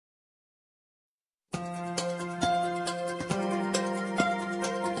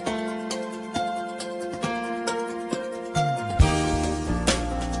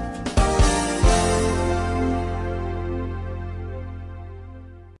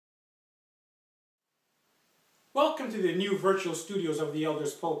Welcome to the new virtual studios of the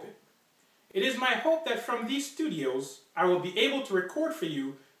Elder's Pulpit. It is my hope that from these studios, I will be able to record for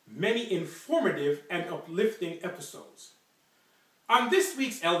you many informative and uplifting episodes. On this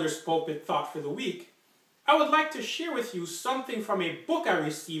week's Elder's Pulpit Thought for the Week, I would like to share with you something from a book I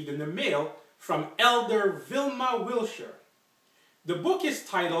received in the mail from Elder Vilma Wilshire. The book is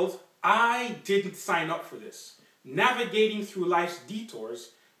titled, I Didn't Sign Up for This, Navigating Through Life's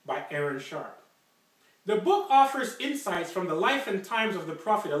Detours by Aaron Sharp. The book offers insights from the life and times of the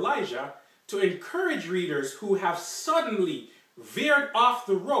prophet Elijah to encourage readers who have suddenly veered off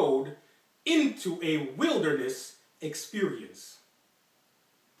the road into a wilderness experience.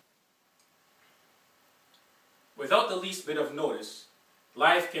 Without the least bit of notice,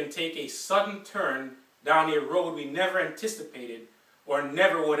 life can take a sudden turn down a road we never anticipated or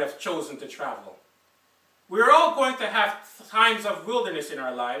never would have chosen to travel. We're all going to have times of wilderness in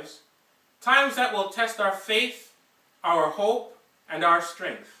our lives, times that will test our faith, our hope, and our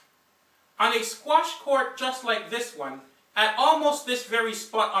strength. On a squash court just like this one, at almost this very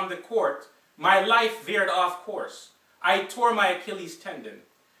spot on the court, my life veered off course. I tore my Achilles tendon.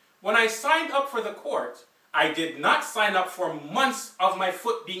 When I signed up for the court, I did not sign up for months of my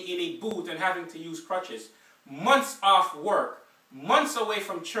foot being in a boot and having to use crutches, months off work, months away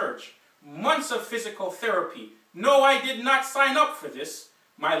from church, months of physical therapy. No, I did not sign up for this.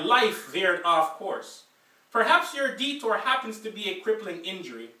 My life veered off course. Perhaps your detour happens to be a crippling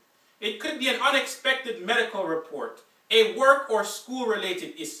injury. It could be an unexpected medical report, a work or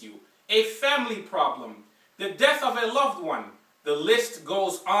school-related issue, a family problem, the death of a loved one. The list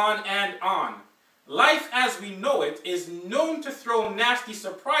goes on and on. Life as we know it is known to throw nasty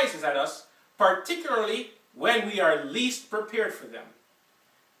surprises at us, particularly when we are least prepared for them.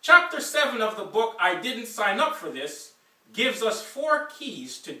 Chapter 7 of the book, I Didn't Sign Up for This, gives us 4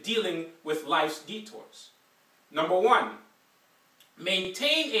 keys to dealing with life's detours. Number 1,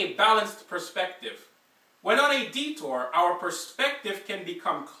 maintain a balanced perspective. When on a detour, our perspective can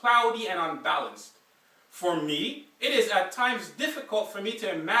become cloudy and unbalanced. For me, it is at times difficult for me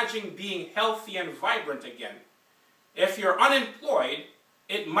to imagine being healthy and vibrant again. If you're unemployed,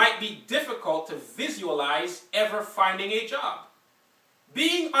 it might be difficult to visualize ever finding a job.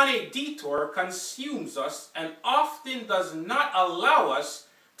 Being on a detour consumes us and often does not allow us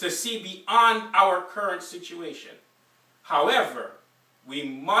to see beyond our current situation. However, we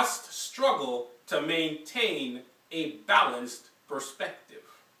must struggle to maintain a balanced perspective.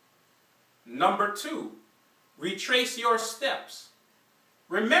 Number 2, retrace your steps.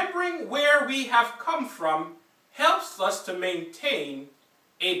 Remembering where we have come from helps us to maintain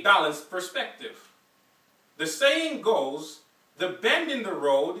a balanced perspective. The saying goes, the bend in the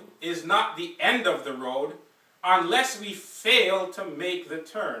road is not the end of the road unless we fail to make the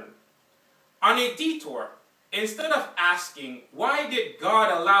turn. On a detour, instead of asking, why did God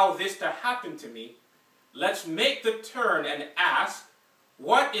allow this to happen to me? Let's make the turn and ask,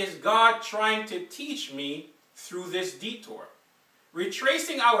 what is God trying to teach me through this detour?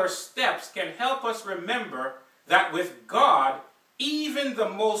 Retracing our steps can help us remember that with God, even the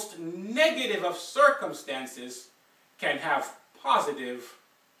most negative of circumstances can have positive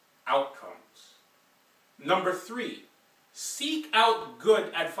outcomes. Number 3, seek out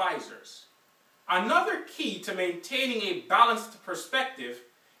good advisors. Another key to maintaining a balanced perspective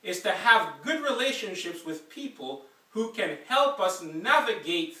is to have good relationships with people who can help us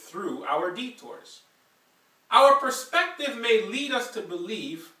navigate through our detours. Our perspective may lead us to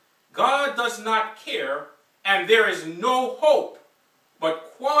believe God does not care and there is no hope,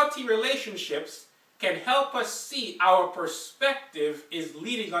 but quality relationships can help us see our perspective is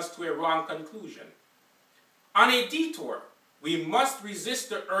leading us to a wrong conclusion. On a detour, we must resist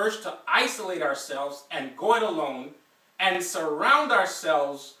the urge to isolate ourselves and go it alone and surround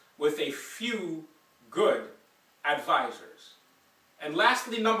ourselves with a few good advisors. And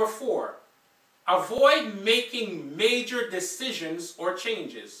lastly, number 4, avoid making major decisions or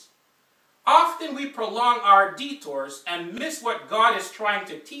changes. Often we prolong our detours and miss what God is trying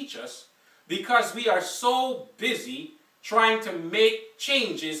to teach us because we are so busy trying to make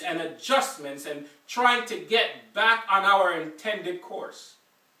changes and adjustments and trying to get back on our intended course.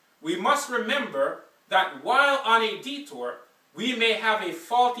 We must remember that while on a detour, we may have a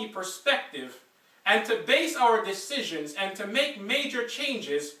faulty perspective, and to base our decisions and to make major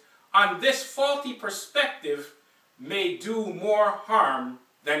changes on this faulty perspective may do more harm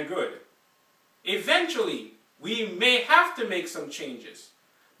than good. Eventually, we may have to make some changes,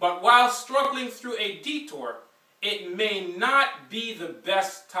 but while struggling through a detour, it may not be the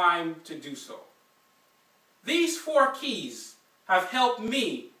best time to do so. These 4 keys have helped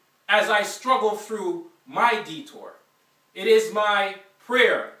me as I struggle through my detour. It is my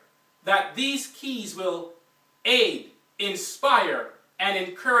prayer that these keys will aid, inspire, and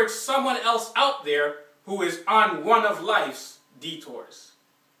encourage someone else out there who is on one of life's detours.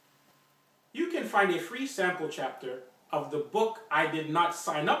 You can find a free sample chapter of the book I Did Not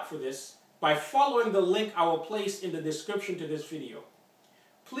Sign Up For This by following the link I will place in the description to this video.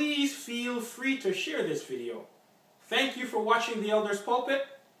 Please feel free to share this video. Thank you for watching The Elder's Pulpit.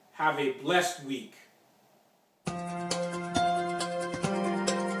 Have a blessed week.